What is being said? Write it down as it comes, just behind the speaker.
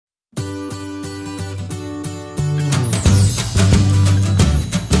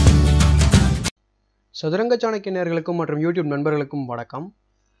சதுரங்க சாணக்கிய நேயர்களுக்கும் மற்றும் யூடியூப் நண்பர்களுக்கும் வணக்கம்.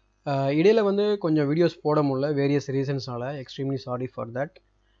 இடையில கொஞ்சம் வீடியோஸ் போட முடியல various ரீசன்ஸ்னால extremely sorry for that.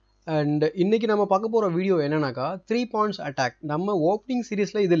 And இன்னைக்கு நம்ம பார்க்க போகிற வீடியோ என்னன்னாக்கா 3 பாயிண்ட்ஸ் அட்டாக். நம்ம ஓப்பனிங்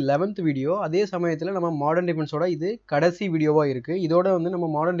சீரீஸில் இது 11th வீடியோ. அதே சமயத்தில் நம்ம மாடர்ன் டிஃபென்ஸோட இது கடைசி வீடியோவாக இருக்குது. இதோட நம்ம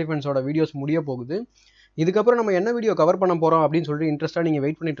மாடர்ன் டிஃபென்ஸோட வீடியோஸ் முடிய போகுது. இதுக்கப்புறம் நம்ம என்ன வீடியோ கவர் பண்ண போகிறோம் அப்படின்னு சொல்லிட்டு இன்ட்ரெஸ்ட்டாக நீங்கள்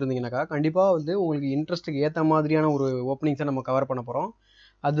வெயிட் பண்ணிட்டு இருந்தீங்கன்னாக்கா கண்டிப்பாக உங்களுக்கு இன்ட்ரெஸ்ட்டுக்கு ஏற்ற மாதிரியான ஒரு ஓப்பனிங்ஸை நம்ம கவர் பண்ண போகிறோம்.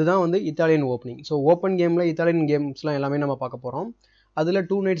 அதுதான் இத்தாலியன் ஓப்பனிங். ஸோ ஓப்பன் கேமில் இத்தாலியன் கேம்ஸ்லாம் எல்லாமே நம்ம பார்க்க போகிறோம். அதில்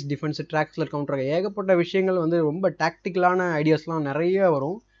 2 nights டிஃபென்ஸ், ட்ராக்ஸில் கவுண்டர், ஏகப்பட்ட விஷயங்கள் ரொம்ப டாக்டிக்கலான ஐடியாஸ்லாம் நிறைய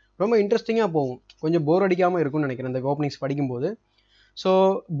வரும். ரொம்ப இன்ட்ரெஸ்டிங்காக போகும். கொஞ்சம் போர் அடிக்காமல் இருக்கும்னு நினைக்கிறேன் இந்த ஓப்பனிங்ஸ் படிக்கும்போது. ஸோ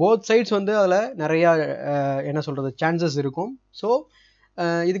போத் சைட்ஸ் அதில் நிறையா என்ன சொல்கிறது சான்சஸ் இருக்கும். ஸோ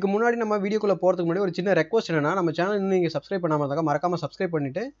இதுக்கு முன்னாடி நம்ம வீடியோக்குள்ளே போகிறதுக்கு முன்னாடி ஒரு சின்ன ரெக்வஸ்ட் என்னென்னா, நம்ம சேனல் இன்னும் நீங்கள் சப்ஸ்கிரைப் பண்ணாமல் இருந்தால் மறக்காமல் சப்ஸ்கிரைப்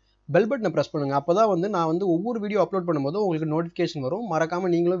பண்ணிவிட்டு பெல் பட்டனை ப்ரெஸ் பண்ணுங்கள். அப்போ தான் நான் ஒவ்வொரு வீடியோ அப்லோட் பண்ணும்போது உங்களுக்கு நோட்டிஃபிகேஷன் வரும்.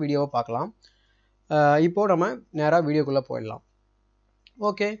 மறக்காமல் நீங்களும் வீடியோவை பார்க்கலாம். இப்போது நம்ம நேராக வீடியோக்குள்ளே போயிடலாம்.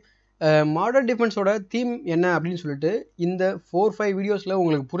 ஓகே, மாடர்ன் டிஃபென்ஸோட தீம் என்ன அப்படின்னு சொல்லிட்டு இந்த 4-5 வீடியோஸில்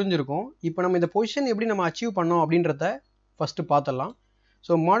உங்களுக்கு புரிஞ்சிருக்கும். இப்போ நம்ம இந்த பொசிஷன் எப்படி நம்ம அச்சீவ் பண்ணோம் அப்படின்றத ஃபஸ்ட்டு பார்த்துடலாம்.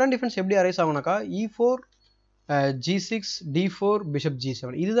 ஸோ மாடர்ன் டிஃபென்ஸ் எப்படி arise ஆகுனாக்கா E4 G6 D4 bishop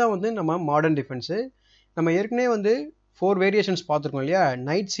G7 இதுதான் நம்ம மாடர்ன் டிஃபென்ஸு. நம்ம ஏற்கனவே 4 வேரியேஷன்ஸ் பார்த்துருக்கோம் இல்லையா.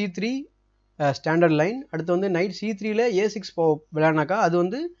 நைட் C3 ஸ்டாண்டர்ட் லைன், அடுத்து நைட் C3ல A6 விளையாடினாக்கா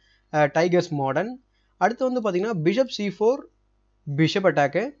அது டைகர்ஸ் மாடர்ன். அடுத்து பார்த்தீங்கன்னா பிஷப் C4 பிஷப்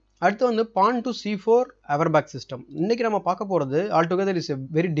அட்டாக்கு, அடுத்து பான் டு C4 அவர்பேக் சிஸ்டம். இன்றைக்கி நம்ம பார்க்க போகிறது altogether is a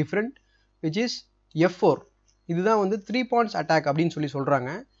very different which is F4. இதுதான் 3 பாயிண்ட்ஸ் அட்டாக் அப்படின்னு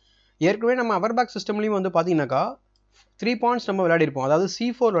சொல்கிறாங்க. ஏற்கனவே நம்ம அவர்பேக் சிஸ்டம்லேயும் பார்த்தீங்கன்னாக்கா 3 பாயிண்ட்ஸ் நம்ம விளையாடிருப்போம், அதாவது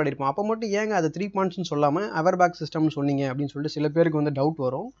C4 விளையாடிருப்போம். அப்போ மட்டும் ஏங்க அது 3 பாயிண்ட்ஸ்னு சொல்லாமல் அவர்பேக் சிஸ்டம்னு சொன்னீங்க அப்படின்னு சொல்லிட்டு சில பேருக்கு டவுட்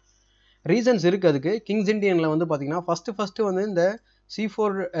வரும். ரீசன்ஸ் இருக்குது அதுக்கு. கிங்ஸ் இண்டியனில் பார்த்தீங்கன்னா ஃபஸ்ட்டு இந்த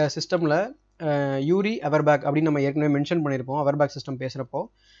C4 சிஸ்டமில் யூரி அவர்பேக் அப்படின்னு நம்ம ஏற்கனவே மென்ஷன் பண்ணியிருப்போம் அவர்பேக் சிஸ்டம் பேசுகிறப்போ.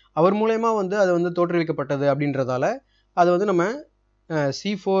 அவர் மூலயமா அது தோற்றுவிக்கப்பட்டது அப்படின்றதால அது நம்ம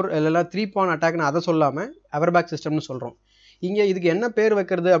C4 இல்லைனா 3 பாயிண்ட் அட்டாக்னு அதை சொல்லாமல் அவர்பேக் சிஸ்டம்னு சொல்கிறோம். இங்கே இதுக்கு என்ன பேர்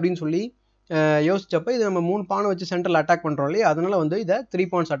வைக்கிறது அப்படின்னு சொல்லி யோசிச்சப்போ இது நம்ம 3 பானை வச்சு சென்ட்ரல் அட்டாக் பண்ணுறோம் இல்லையா, அதனால் இதை 3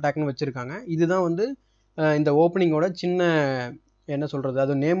 பாயிண்ட்ஸ் அட்டாக்னு வச்சுருக்காங்க. இதுதான் இந்த ஓப்பனிங்கோட சின்ன என்ன சொல்கிறது,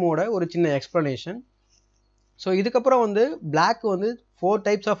 அது நேமோட ஒரு சின்ன எக்ஸ்ப்ளனேஷன். ஸோ இதுக்கப்புறம் பிளாக் 4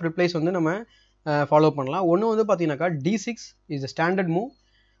 டைப்ஸ் ஆஃப் ரிப்ளைஸ் நம்ம ஃபாலோ பண்ணலாம். ஒன்று பார்த்தீங்கன்னாக்கா D6 இஸ் ஸ்டாண்டர்ட் மூவ்,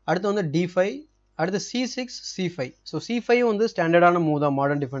 அடுத்து D5, அடுத்து C6 C5. So C5 ஸ்டாண்டர்டான move தான்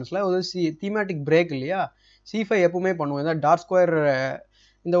மாடர்ன் டிஃபென்ஸில். தீமேட்டிக் பிரேக் இல்லையா. C5 எப்பவுமே பண்ணுவோம். ஏன்னா டார்க் ஸ்கொயர்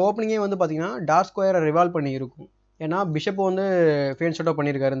இந்த ஓப்பனிங்கே பார்த்தீங்கன்னா டார்க் ஸ்கொயரை ரிவால்வ் பண்ணி இருக்கும். ஏன்னா பிஷப் ஃபேன் ஷாட்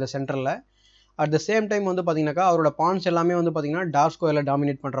பண்ணியிருக்காரு இந்த சென்டரில். அட் த சேம் டைம் பார்த்தீங்கன்னாக்கா அவரோட பாயிண்ட்ஸ் எல்லாமே பார்த்தீங்கன்னா டார்க் ஸ்கொயரில்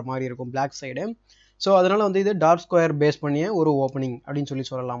டாமினேட் பண்ணுற மாதிரி இருக்கும் பிளாக் சைடு. ஸோ அதனால் இது டார்க் ஸ்கொயர் பேஸ் பண்ணிய ஒரு ஓப்பனிங் அப்படின்னு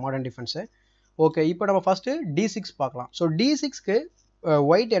சொல்லலாம் மாடர்ன் டிஃபென்ஸு. ஓகே, இப்போ நம்ம ஃபஸ்ட்டு D6 பார்க்கலாம். ஸோ D6க்கு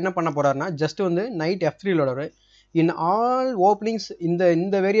ஒயிட் என்ன பண்ண போகிறாருன்னா ஜஸ்ட் நைட் F3 விளையாடுவார். இன் ஆல் ஓப்பனிங்ஸ்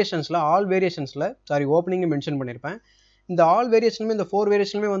இந்த வேரியேஷன்ஸில் ஓப்பனிங்கை மென்ஷன் பண்ணியிருப்பேன். இந்த ஆல் வேரியேஷனுமே இந்த 4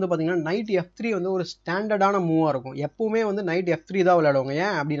 வேரியேஷனுமே பார்த்தீங்கன்னா நைட் F3 ஒரு ஸ்டாண்டர்டான மூவாக இருக்கும். எப்பவுமே நைட் F3 தான் விளையாடுவாங்க.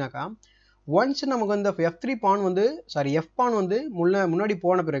 ஏன் அப்படின்னாக்கா ஒன்ஸ் நமக்கு இந்த F3 பான் F பான் முன்னாடி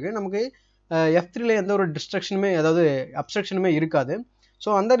போன பிறகு நமக்கு F3ல எந்த ஒரு டிஸ்ட்ரக்ஷனுமே அதாவது அப்ஸ்ட்ரக்ஷனுமே இருக்காது. ஸோ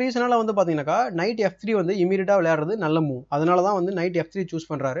அந்த ரீசனால் பார்த்தீங்கன்னாக்கா நைட் F3 இமீடியட்டாக விளையாடுறது நல்ல மூவ். அதனால தான் நைட் F3 சூஸ்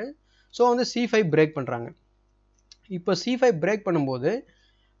பண்ணுறாரு. ஸோ C5 பிரேக் பண்ணுறாங்க. இப்போ C5 பிரேக் பண்ணும்போது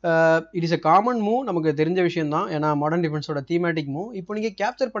it is a common move, நமக்கு தெரிஞ்ச விஷயம் தான். ஏன்னா மாடர்ன் டிஃபென்ஸோட தீமேட்டிக் மூவ். இப்போ நீங்கள்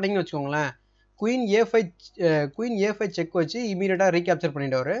கேப்சர் பண்ணிங்கன்னு வச்சுக்கோங்களேன், குயின் A5 செக் வச்சு இமீடியட்டாக ரீகேப்சர்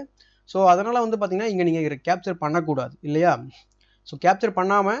பண்ணிவிடுவார். ஸோ அதனால் பார்த்தீங்கன்னா இங்கே நீங்கள் கேப்சர் பண்ணக்கூடாது இல்லையா. ஸோ கேப்சர்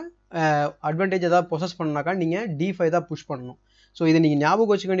பண்ணாமல் அட்வான்டேஜ் ஏதாவது பொசஸ் பண்ணாக்கா நீங்கள் D5 தான் புஷ் பண்ணணும். ஸோ இதை நீங்கள்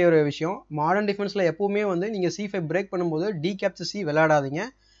ஞாபகம் வச்சுக்க வேண்டிய ஒரு விஷயம். மாடர்ன் டிஃபென்ஸில் எப்போவுமே நீங்கள் C5 பிரேக் பண்ணும்போது D கேப்சர் C விளையாடாதீங்க,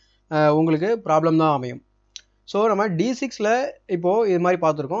 உங்களுக்கு ப்ராப்ளம் தான் அமையும். ஸோ நம்ம D6ல் இப்போது இது மாதிரி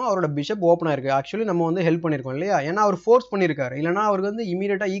பார்த்துருக்கோம். அவரோட பிஷப் ஓப்பனாக இருக்குது. ஆக்சுவலி நம்ம ஹெல்ப் பண்ணியிருக்கோம் இல்லையா, ஏன்னா அவர் ஃபோர்ஸ் பண்ணியிருக்காரு. இல்லைனா அவருக்கு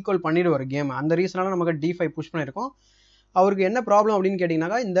இமீடியட்டாக ஈக்குவல் பண்ணிடுவார் கேம். அந்த ரீசனால் நமக்கு D5 புஷ் பண்ணியிருக்கோம். அவருக்கு என்ன ப்ராப்ளம் அப்படின்னு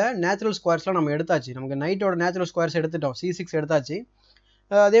கேட்டிங்கனாக்கா இந்த நேச்சுரல் ஸ்கொயர்ஸ்லாம் நம்ம எடுத்தாச்சு. நமக்கு நைட்டோட நேச்சுரல் ஸ்கொயர்ஸ் எடுத்துட்டோம், C6 எடுத்தாச்சு.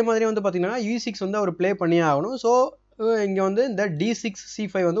 அதே மாதிரி பார்த்தீங்கன்னா E6 அவர் ப்ளே பண்ணியே ஆகணும். ஸோ இங்கே இந்த D6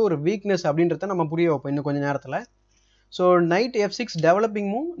 C5 ஒரு வீக்னஸ் அப்படின்றத நம்ம புரிய வைப்போம் இன்னும் கொஞ்சம் நேரத்தில். So night F6 developing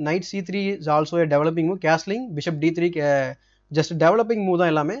move, night C3 is also A developing move, castling, bishop D3 just developing move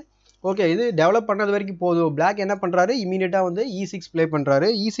தான் எல்லாமே. ஓகே, இது டெவலப் பண்ணது வரைக்கும் போதும். பிளாக் என்ன பண்ணுறாரு, இமீடியட்டாக E6 ப்ளே பண்ணுறாரு.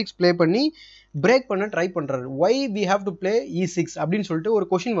 E6 ப்ளே பண்ணி பிரேக் பண்ண ட்ரை பண்ணுறாரு. Y we have to play E6 அப்படின்னு சொல்லிட்டு ஒரு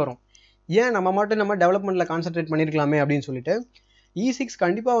கொஷின் வரும். ஏன் நம்ம டெவலப்மெண்ட்டில் கான்சன்ட்ரேட் பண்ணியிருக்கலாமே அப்படின்னு சொல்லிட்டு E6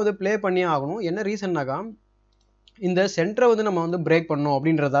 கண்டிப்பாக ப்ளே பண்ணியே ஆகணும். என்ன ரீசன்னாக்கா இந்த சென்டரை வந்து நம்ம வந்து பிரேக் பண்ணோம்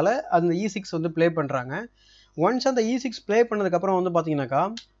அப்படின்றதால அந்த E6 வந்து ப்ளே பண்ணுறாங்க. ஒன்ஸ் அந்த E6 ப்ளே பண்ணதுக்கப்புறம் வந்து பார்த்தீங்கன்னாக்கா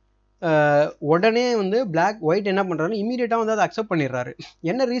உடனே வந்து ஒயிட் என்ன பண்ணுறாரு, இமீடியட்டாக வந்து அதை அக்செப்ட் பண்ணிடுறாரு.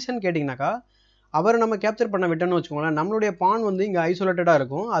 என்ன ரீசன் கேட்டிங்கனாக்கா, அவரை நம்ம கேப்சர் பண்ண விட்டோன்னு வச்சுக்கோங்களேன், நம்மளுடைய பான் வந்து இங்கே ஐசோலேட்டடாக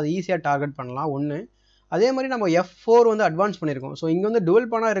இருக்கும், அது ஈஸியாக டார்கெட் பண்ணலாம் ஒன்று. அதே மாதிரி நம்ம F4 வந்து அட்வான்ஸ் பண்ணியிருக்கோம். ஸோ இங்கே வந்து டுவெல்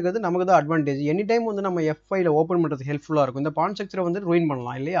பானாக இருக்கிறது நமக்கு தான் அட்வான்டேஜ். எனி டைம் வந்து நம்ம F5ல ஓப்பன் பண்ணுறது ஹெல்ப்ஃபுல்லாக இருக்கும். இந்த பான் ஸ்ட்ரக்சரை வந்து ரூயின்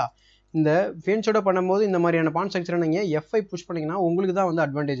பண்ணலாம் இல்லையா? இந்த ஃபேன்ஸோட பண்ணும்போது இந்த மாதிரியான பான் ஸ்ட்ரக்சரை நீங்கள் F5 புஷ் பண்ணிங்கன்னா உங்களுக்கு தான் வந்து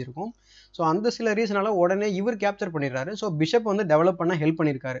அட்வான்டேஜ் இருக்கும். ஸோ அந்த சில ரீசனால உடனே இவர் கேப்சர் பண்ணிடுறாரு. ஸோ பிஷப் வந்து டெவலப் பண்ண ஹெல்ப்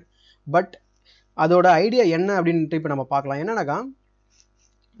பண்ணியிருக்காரு. பட் அதோட ஐடியா என்ன அப்படின்ட்டு இப்போ நம்ம பார்க்கலாம். என்னன்னாக்கா,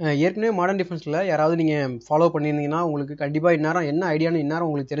 ஏற்கனவே மாடர்ன் டிஃபென்ஸில் யாராவது நீங்கள் ஃபாலோ பண்ணியிருந்தீங்கன்னா உங்களுக்கு கண்டிப்பாக இந்நேரம் என்ன ஐடியான்னு இந்நேரம்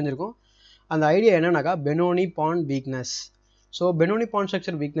உங்களுக்கு தெரிஞ்சிருக்கும். அந்த ஐடியா என்னன்னாக்கா, பெனோனி பான் வீக்னஸ். ஸோ பெனோனி பான்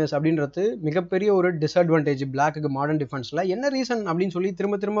ஸ்ட்ரக்சர் வீக்னஸ் அப்படின்றது மிகப்பெரிய ஒரு டிஸ்அட்வான்டேஜ் பிளாக்குக்கு மாடர்ன் டிஃபென்ஸில். என்ன ரீசன் அப்படின்னு சொல்லி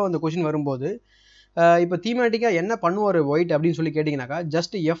திரும்ப அந்த கொஷின் வரும்போது, இப்போ தீமேட்டிக்காக என்ன பண்ணுவார் ஒயிட் அப்படின்னு சொல்லி கேட்டிங்கனாக்கா,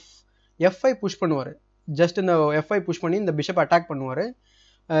 ஜஸ்ட் F5 புஷ் பண்ணுவார். ஜஸ்ட் இந்த F5 புஷ் பண்ணி இந்த பிஷப் அட்டாக் பண்ணுவார்.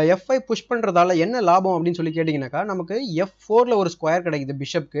 F5 புஷ் பண்ணுறதால என்ன லாபம் அப்படின்னு சொல்லி கேட்டிங்கனாக்கா, நமக்கு F4ல் ஒரு ஸ்கொயர் கிடைக்குது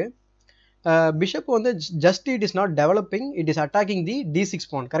பிஷப்க்கு. பிஷப் வந்து just it is not developing, it is attacking the D6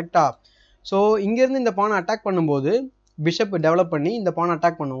 பான், கரெக்டாக? ஸோ இங்கேருந்து இந்த பானை அட்டாக் பண்ணும்போது பிஷப் டெவலப் பண்ணி இந்த பானை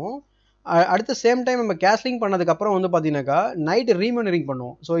அட்டாக் பண்ணுவோம். அடுத்த சேம் டைம் நம்ம கேஸ்லிங் பண்ணதுக்கப்புறம் வந்து பார்த்தீங்கன்னாக்கா நைட்டு ரீமினரிங்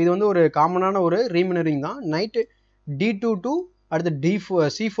பண்ணுவோம். ஸோ இது வந்து ஒரு காமனான ஒரு ரீமினரிங் தான். நைட்டு D2 to அடுத்து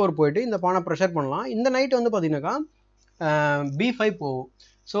C4 போயிட்டு இந்த பானை ப்ரெஷர் பண்ணலாம். இந்த நைட்டு வந்து பார்த்தீங்கன்னாக்கா B5 போகும்.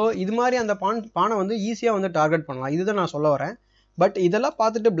 ஸோ இது மாதிரி அந்த பானை வந்து ஈஸியாக வந்து டார்கெட் பண்ணலாம். இதுதான் நான் சொல்ல வரேன். பட் இதெல்லாம்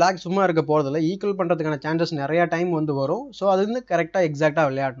பார்த்துட்டு பிளாக் சும்மா இருக்க போகிறதில்ல, ஈக்குவல் பண்ணுறதுக்கான சான்சஸ் நிறையா டைம் வந்து வரும். ஸோ அது வந்து கரெக்டாக எக்ஸாக்டாக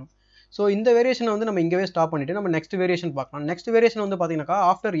விளையாடணும். ஸோ இந்த வேரியேஷனை வந்து நம்ம இங்கேவே ஸ்டாப் பண்ணிவிட்டு நம்ம நெக்ஸ்ட் வேரியேஷன் பார்க்கலாம். நெக்ஸ்ட் வேரியேஷன் வந்து பார்த்தீங்கன்னாக்கா,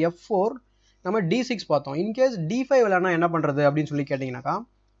 ஆஃப்டர் F4 நம்ம D6 பார்த்தோம். இன்கேஸ் D5 விளையாடினா என்ன பண்ணுறது அப்படின்னு சொல்லி கேட்டிங்கனாக்கா,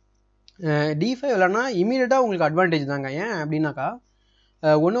 D5 விளையாடினா இமீடியட்டாக உங்களுக்கு அட்வான்டேஜ் தாங்க. ஏன் அப்படின்னாக்கா,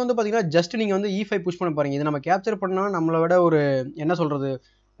 ஒன்று வந்து பார்த்தீங்கன்னா ஜஸ்ட் நீங்கள் வந்து E5 புஷ் பண்ண போகிறீங்க. இது நம்ம கேப்சர் பண்ணால் நம்மளை விட ஒரு என்ன சொல்கிறது,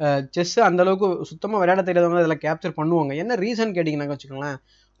 செஸ் அந்தளவுக்கு சுத்தமாக விளையாட தெரியாதவங்க இதில் கேப்சர் பண்ணுவாங்க. என்ன ரீசன் கேட்டிங்கனாக்கா வச்சுக்கோங்களேன்,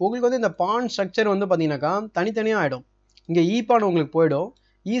 உங்களுக்கு வந்து இந்த பான் ஸ்ட்ரக்சர் வந்து பார்த்தீங்கன்னாக்கா தனித்தனியாக ஆகிடும். இங்கே பான் உங்களுக்கு போயிடும்.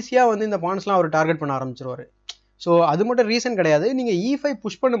 ஈஸியாக வந்து இந்த பான்ஸ்லாம் அவர் டார்கெட் பண்ண ஆரம்பிச்சிருவார். ஸோ அது மட்டும் ரீசன் கிடையாது, நீங்கள் E5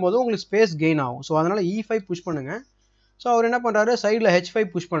 புஷ் பண்ணும்போது உங்களுக்கு ஸ்பேஸ் கெயின் ஆகும். ஸோ அதனால் E5 புஷ் பண்ணுங்கள். ஸோ அவர் என்ன பண்ணுறாரு, சைடில் H5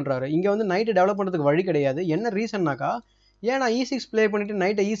 புஷ் பண்ணுறாரு. இங்கே வந்து நைட்டு டெவலப் பண்ணுறதுக்கு வழி கிடையாது. என்ன ரீசன்னாக்கா, ஏன் நான் E6 ப்ளே பண்ணிவிட்டு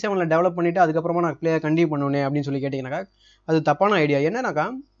நைட்டை E7ல் டெவலப் பண்ணிவிட்டு அதுக்கப்புறமா நான் ப்ளே கண்டினியூ பண்ணுவேன் அப்படின்னு சொல்லி கேட்டிங்கனாக்கா, அது தப்பான ஐடியா. என்னன்னாக்கா,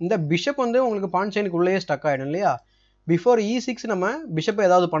 இந்த பிஷப் வந்து உங்களுக்கு பான் செயினுக்கு உள்ளேயே ஸ்டக் ஆகிடும் இல்லையா? பிஃபோர் E6 நம்ம பிஷப்பை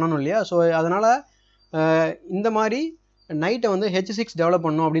ஏதாவது பண்ணணும் இல்லையா? ஸோ அதனால் இந்த மாதிரி நைட்டை வந்து H6 டெவலப்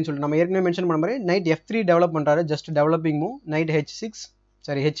பண்ணணும் அப்படின்னு சொல்லிட்டு நம்ம ஏற்கனவே மென்ஷன் பண்ண மாதிரி நைட் F3 டெவலப் பண்ணுறாரு. Just developing move. Night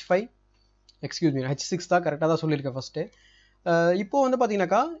H5 excuse me, H6 தான் கரெக்டாக தான் சொல்லியிருக்கேன் ஃபஸ்ட்டு. இப்போது வந்து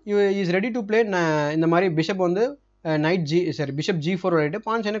பார்த்தீங்கன்னாக்கா இஸ் ரெடி டு ப்ளே. இந்த மாதிரி பிஷப் வந்து பிஷப் G4 விளையாட்டு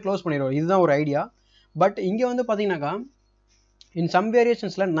பான் செயினை க்ளோஸ் பண்ணிடுவார். இதுதான் ஒரு ஐடியா. பட் இங்கே வந்து பார்த்தீங்கன்னாக்கா இன் சம்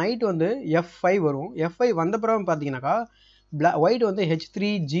வேரியேஷன்ஸில் நைட் வந்து F5 வரும். F5 வந்த பிறகு பார்த்தீங்கன்னாக்கா ஒயிட் வந்து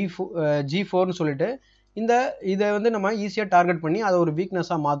H3 G4னு சொல்லிட்டு இதை வந்து நம்ம ஈஸியாக டார்கெட் பண்ணி அதை ஒரு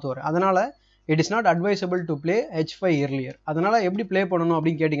வீக்னஸாக மாற்றுவார். அதனால் it is not advisable to play H5 earlier. அதனால் எப்படி ப்ளே பண்ணணும்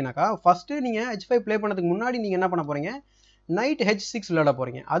அப்படின்னு கேட்டிங்கனாக்கா, ஃபஸ்ட்டு நீங்கள் H5 ப்ளே பண்ணதுக்கு முன்னாடி நீங்கள் என்ன பண்ண போகிறீங்க, நைட் H6 விளையாட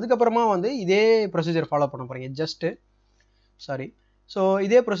போகிறீங்க. அதுக்கப்புறமா வந்து இதே ப்ரொசீஜர் ஃபாலோ பண்ண போகிறீங்க. ஸோ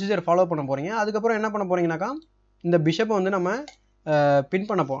இதே ப்ரொசீஜர் ஃபாலோ பண்ண போகிறீங்க. அதுக்கப்புறம் என்ன பண்ண போகிறீங்கனாக்கா, இந்த பிஷப்பை வந்து நம்ம பின்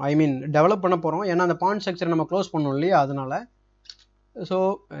பண்ண போகிறோம், டெவலப் பண்ண போகிறோம். ஏன்னா அந்த பான் ஸ்ட்ரக்சரை நம்ம க்ளோஸ் பண்ணணும் இல்லையா? அதனால் ஸோ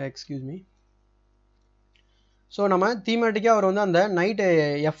எக்ஸ்கியூஸ் மீ. ஸோ நம்ம தீமேட்டிக்காக அவர் வந்து அந்த நைட்டு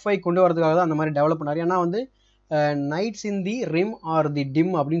F5 கொண்டு வரதுக்காக தான் அந்த மாதிரி டெவலப் பண்ணார். ஏன்னா வந்து நைட்ஸ் இன் தி ரிம் ஆர் தி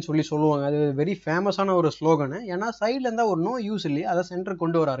டிம் அப்படின்னு சொல்லுவாங்க. அது வெரி ஃபேமஸான ஒரு ஸ்லோகனு. ஏன்னா சைடில் இருந்தால் ஒரு நோ யூஸ் இல்லையா, அதை சென்டர்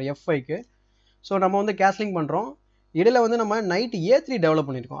கொண்டு வராரு F5க்கு. ஸோ நம்ம வந்து கேஸ்லிங் பண்ணுறோம். இடையில வந்து நம்ம நைட் A3 டெவலப்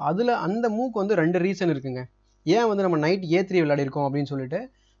பண்ணியிருக்கோம். அதில் அந்த மூவ்க்கு வந்து 2 ரீசன் இருக்குங்க. ஏன் வந்து நம்ம நைட் A3 விளையாடிருக்கோம் அப்படின்னு சொல்லிட்டு.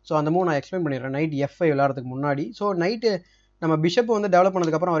 ஸோ அந்த மூவ் நான் எக்ஸ்பிளைன் பண்ணிடுறேன் நைட் F5 விளையாடுறதுக்கு முன்னாடி. ஸோ நைட்டு நம்ம பிஷப் வந்து டெவலப்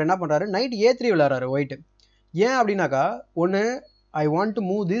பண்ணதுக்கப்புறம் அவர் என்ன பண்ணுறாரு, நைட் A3 விளையாடுறாரு ஒயிட்டு. ஏன் அப்படின்னாக்கா, ஒன்று I want to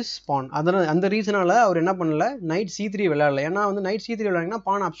move this பான். அந்த ரீசனால் அவர் என்ன பண்ணல, நைட் C3 விளையாடல. ஏன்னா வந்து நைட் C3 விளையாடினா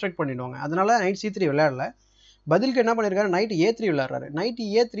பான் அப்ஸ்ட்ரக்ட் பண்ணிடுவாங்க. அதனால் நைட் C3 விளையாடல. பதிலுக்கு என்ன பண்ணியிருக்காரு, நைட் A3 விளையாடுறாரு. நைட்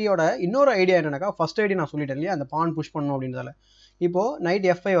A3யோட இன்னொரு ஐடியா என்னன்னாக்கா, ஃபஸ்ட் ஐடியா நான் சொல்லிட்டேன் இல்லையா, அந்த பான் புஷ் பண்ணணும் அப்படின்றதால. இப்போது நைட்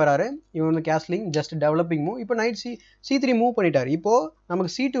F5 வராரு, இவன் வந்து கேஸ்லிங் ஜஸ்ட் டெவலப்பிங் மூவ். இப்போ நைட் C3 மூவ் பண்ணிட்டார். இப்போது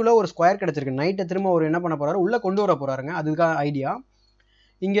நமக்கு C2வில் ஒரு ஸ்கொயர் கிடச்சிருக்கு. நைட்டை திரும்ப அவர் என்ன பண்ண போகிறாரு, உள்ளே கொண்டு வர போகிறாருங்க. அதுக்காக ஐடியா.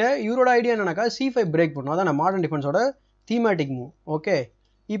 இங்கே இவரோட ஐடியா என்னன்னாக்கா, C5 பிரேக் பண்ணணும். அதான் மாடர்ன் டிஃபென்ஸோட தீமேட்டிக் மூவ். ஓகே,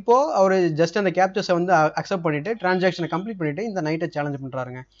 இப்போது அவர் ஜஸ்ட் அந்த கேப்சர்ஸை வந்து அக்செப்ட் பண்ணிவிட்டு டிரான்சாக்ஷனை கம்ப்ளீட் பண்ணிவிட்டு இந்த நைட்டை சேலஞ்ச்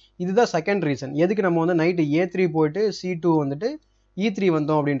பண்ணுறாருங்க. இதுதான் செகண்ட் ரீசன் எதுக்கு நம்ம வந்து நைட்டு A3 போயிட்டு C2 வந்துட்டு E3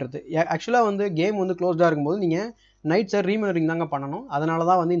 வந்தோம் அப்படின்றது. ஆக்சுவலாக வந்து கேம் வந்து க்ளோஸ்டாக இருக்கும்போது நீங்கள் நைட்ஸை ரீமனரிங் தாங்க பண்ணணும். அதனால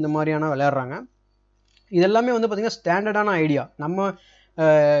தான் வந்து இந்த மாதிரியான விளையாடுறாங்க. இதெல்லாமே வந்து பார்த்திங்கன்னா ஸ்டாண்டர்டான ஐடியா. நம்ம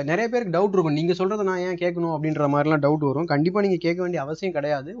நிறைய பேருக்கு டவுட் இருக்கும், நீங்கள் சொல்கிறத நான் ஏன் கேட்கணும் அப்படின்ற மாதிரிலாம் டவுட் வரும். கண்டிப்பாக நீங்கள் கேட்க வேண்டிய அவசியம்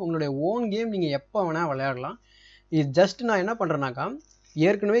கிடையாது. உங்களுடைய ஓன் கேம் நீங்கள் எப்போ வேணால் விளையாடலாம். இது ஜஸ்ட் நான் என்ன பண்ணுறேன்னாக்கா,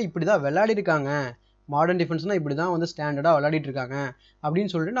 ஏற்கனவே இப்படி தான் விளையாடிருக்காங்க, மாடர்ன் டிஃபென்ஸ்னால் இப்படி தான் வந்து ஸ்டாண்டர்டாக விளையாடிட்டு இருக்காங்க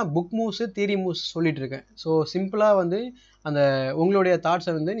அப்படின்னு சொல்லிட்டு நான் புக் மூவ்ஸு தியரி மூவ்ஸ் சொல்லிட்டு இருக்கேன். ஸோ சிம்பிளாக வந்து அந்த உங்களுடைய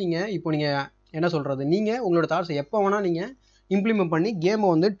தாட்ஸை வந்து நீங்கள் என்ன சொல்கிறது, நீங்கள் உங்களோட தாட்ஸை எப்போ வேணால் நீங்கள் இம்ப்ளிமெண்ட் பண்ணி கேமை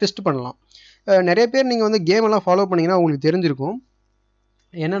வந்து டெஸ்ட் பண்ணலாம். நிறைய பேர் நீங்கள் வந்து கேமெல்லாம் ஃபாலோ பண்ணிங்கன்னா உங்களுக்கு தெரிஞ்சிருக்கும்.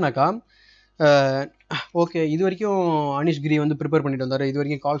 என்னன்னாக்கா, ஓகே இது வரைக்கும் அனிஷ் கிரி வந்து ப்ரிப்பேர் பண்ணிட்டு வந்தார், இது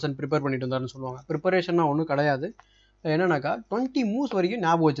வரைக்கும் கால்சன் ப்ரிப்பேர் பண்ணிட்டு வந்தாருன்னு சொல்லுவாங்க. ப்ரிப்பரேஷன்னா ஒன்றும் கிடையாது. என்னன்னாக்கா 20 மூவ்ஸ் வரைக்கும்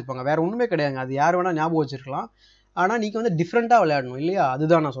ஞாபகம் வச்சுருப்பாங்க, வேறு ஒன்றுமே கிடையாது. அது யார் வேணால் ஞாபகம் வச்சுருக்கலாம். ஆனால் நீங்கள் வந்து டிஃப்ரெண்ட்டாக விளையாடணும் இல்லையா,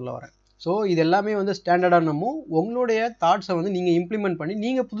 அதுதான் நான் சொல்ல வரேன். ஸோ இது எல்லாமே வந்து ஸ்டாண்டர்டான மூவ். உங்களுடைய தாட்ஸை வந்து நீங்கள் இம்ப்ளிமெண்ட் பண்ணி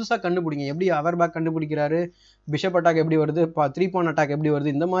நீங்கள் புதுசாக கண்டுபிடிங்க. எப்படி அவர் பேக் கண்டுபிடிக்கிறாரு, பிஷப் அட்டாக் எப்படி வருது, 3 பான் அட்டாக் எப்படி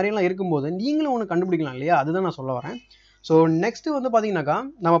வருது, இந்த மாதிரிலாம் இருக்கும்போது நீங்களும் ஒன்று கண்டுபிடிக்கலாம் இல்லையா, அதுதான் நான் சொல்ல வரேன். ஸோ நெக்ஸ்ட்டு வந்து பார்த்தீங்கன்னாக்கா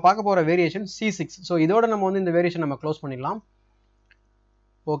நம்ம பார்க்க போகிற வேரியேஷன் C6. ஸோ இதோட நம்ம வந்து இந்த வேரியேஷன் நம்ம க்ளோஸ் பண்ணிடலாம்.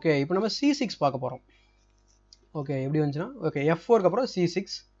 ஓகே, இப்போ நம்ம C6 பார்க்க போகிறோம். ஓகே எப்படி வந்துச்சுன்னா, ஓகே F4க்கு அப்புறம்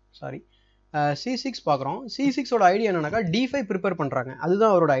C6 பார்க்குறோம். C6ஓட ஐடியா என்னன்னாக்கா D5 ப்ரிப்பேர் பண்ணுறாங்க,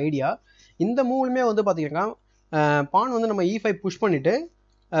 அதுதான் அவரோட ஐடியா. இந்த மூவ்லுமே வந்து பார்த்தீங்கன்னா பான் வந்து நம்ம E5 புஷ் பண்ணிவிட்டு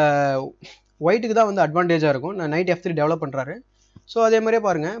ஒயிட்டுக்கு தான் வந்து அட்வான்டேஜாக இருக்கும். நைட் F3 டெவலப் பண்ணுறாரு. ஸோ அதே மாதிரியே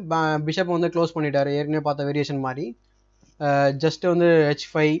பாருங்கள், பிஷப் வந்து க்ளோஸ் பண்ணிட்டாரு, ஏற்கனவே பார்த்த வேரியேஷன் மாதிரி. ஜஸ்ட் வந்து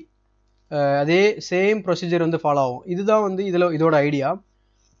H5 அதே சேம் ப்ரொசீஜர் வந்து ஃபாலோ ஆகும். இதுதான் வந்து இதோட ஐடியா.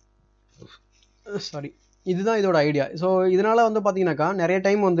 இதுதான் இதோட ஐடியா. ஸோ இதனால் வந்து பார்த்தீங்கன்னாக்கா நிறைய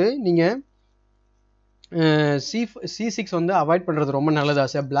டைம் வந்து நீங்கள் C6 வந்து அவாய்ட் பண்ணுறது ரொம்ப நல்லது.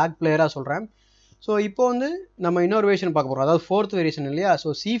 ஆஸ் பிளாக் பிளேயராக சொல்கிறேன். ஸோ இப்போ வந்து நம்ம இன்னொரு வேரியேஷன் பார்க்க போகிறோம், அதாவது 4th வேரியேஷன் இல்லையா.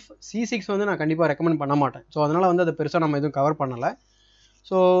 ஸோ C6 வந்து நான் கண்டிப்பாக ரெக்கமெண்ட் பண்ண மாட்டேன். ஸோ அதனால் வந்து அதை பெருசாக நம்ம எதுவும் கவர் பண்ணலை.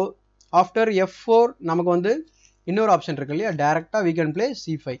 ஸோ ஆஃப்டர் F4 நமக்கு வந்து இன்னொரு ஆப்ஷன் இருக்கு இல்லையா, டேரெக்டாக we can play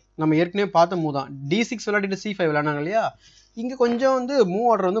C5. நம்ம ஏற்கனவே பார்த்த மூவ் தான். D6 விளையாடிட்டு C5 விளையாடாங்க இல்லையா. இங்கே கொஞ்சம் வந்து மூவ்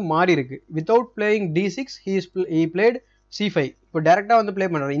ஆர்டர் வந்து மாறி இருக்கு. Without playing D6 he played C5. இப்போ டேரெக்டாக வந்து ப்ளே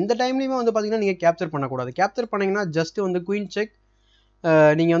பண்ணுறாரு. இந்த டைம்லேயுமே வந்து பார்த்தீங்கன்னா நீங்கள் கேப்சர் பண்ணக்கூடாது. கேப்சர் பண்ணிங்கன்னா ஜஸ்ட் வந்து குயின் செக்.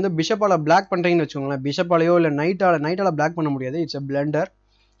 நீங்கள் வந்து பிஷப்பால் பிளாக் பண்ணுறீங்கன்னு வச்சுக்கோங்களேன், பிஷப்பாலையோ இல்லை நைட்டால் பிளாக் பண்ண முடியாது, it's a blender.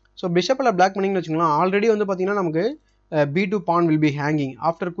 So பிஷப்பால் black பண்ணிங்கன்னு வச்சுக்கோங்களேன், ஆல்ரெடி வந்து பார்த்தீங்கன்னா நமக்கு B2 pawn will be hanging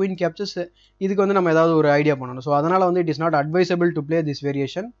after queen captures. இதுக்கு வந்து நம்ம ஏதாவது ஒரு ஐடியா பண்ணணும். ஸோ அதனால் வந்து it is not advisable to play this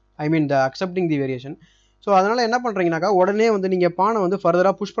variation, I mean the accepting the variation. So அதனால் என்ன பண்ணுறீங்கனாக்கா, உடனே வந்து நீங்கள் பானை வந்து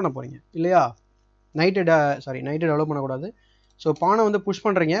ஃபர்தராக புஷ் பண்ண போகிறீங்க இல்லையா. நைட்டை டெவலப் பண்ணக்கூடாது. ஸோ பானை வந்து புஷ்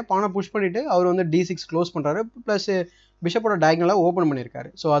பண்ணுறீங்க, பானை புஷ் பண்ணிவிட்டு அவர் வந்து D6 க்ளோஸ் பண்ணுறாரு, ப்ளஸ் பிஷப்போட டயகனலாக ஓப்பன்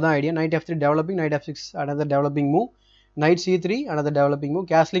பண்ணியிருக்காரு. ஸோ அதான் idea. Night F3 developing, night F6 another developing move, night C3 another developing move,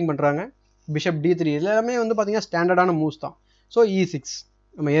 castling பண்ணுறாங்க, பிஷப் D3. எல்லாமே வந்து பார்த்தீங்கன்னா ஸ்டாண்டர்டான மூவ்ஸ் தான். ஸோ E6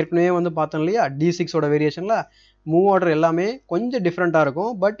 நம்ம ஏற்கனவே வந்து பார்த்தோம் இல்லையா, D6ஓட வேரியேஷனில் மூவ் ஆர்டர் எல்லாமே கொஞ்சம் டிஃப்ரெண்ட்டாக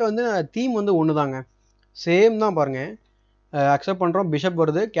இருக்கும். பட் வந்து தீம் வந்து ஒன்று தாங்க, சேம் தான். பாருங்கள், அக்செப்ட் பண்ணுறோம், பிஷப்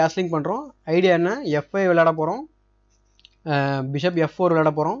வருது, கேஸ்லிங் பண்ணுறோம். ஐடியா என்ன, F5 விளையாட போகிறோம், பிஷப் F4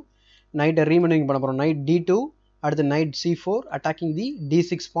 விளையாட போகிறோம், நைட்டை ரீமனிங் பண்ண போகிறோம், நைட் D2, அடுத்து நைட் C4 அட்டாக்கிங் தி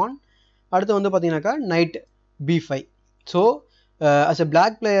D6 பான், அடுத்து வந்து பார்த்தீங்கன்னாக்கா night B5. So as a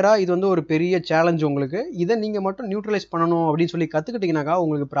black பிளேயராக இது வந்து ஒரு பெரிய சேலஞ்ச் உங்களுக்கு. இதை நீங்கள் மட்டும் நியூட்ரலைஸ் பண்ணணும் அப்படின்னு சொல்லி கற்றுக்கிட்டிங்கனாக்கா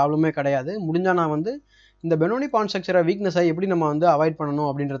உங்களுக்கு ப்ராப்ளமே கிடையாது. முடிஞ்சால் நான் வந்து இந்த பெனோனி பான் ஸ்ட்ரக்சரை வீக்னஸை எப்படி நம்ம வந்து அவாய்ட் பண்ணணும்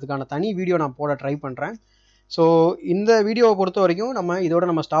அப்படின்றதுக்கான தனி வீடியோ நான் போட ட்ரை பண்ணுறேன். ஸோ இந்த வீடியோவை பொறுத்த வரைக்கும் இதோட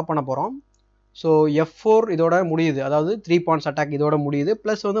நம்ம ஸ்டாப் பண்ண போகிறோம். ஸோ F4 இதோட முடியுது, அதாவது 3 pawns அட்டாக் இதோட முடியுது,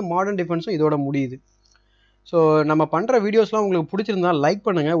 ப்ளஸ் வந்து மாடர்ன் டிஃபென்ஸும் இதோட முடியுது. ஸோ நம்ம பண்ணுற வீடியோஸ்லாம் உங்களுக்கு பிடிச்சிருந்தா லைக்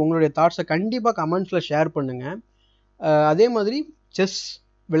பண்ணுங்கள், உங்களுடைய தாட்ஸை கண்டிப்பாக கமெண்ட்ஸில் ஷேர் பண்ணுங்கள். அதே மாதிரி செஸ்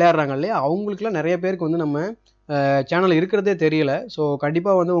விளையாடுறாங்க இல்லையா, அவங்களுக்குலாம் நிறைய பேருக்கு வந்து நம்ம சேனல் இருக்கிறதே தெரியல. ஸோ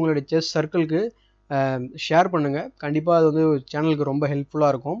கண்டிப்பாக வந்து உங்களுடைய செஸ் சர்க்கிளுக்கு ஷேர் பண்ணுங்கள். கண்டிப்பாக அது வந்து சேனலுக்கு ரொம்ப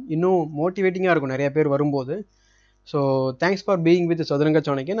ஹெல்ப்ஃபுல்லாக இருக்கும், இன்னும் மோட்டிவேட்டிங்காக இருக்கும் நிறைய பேர் வரும்போது. So thanks for being with சதுரங்க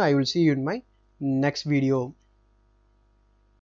சாணக்கியன். I will see you in my next video.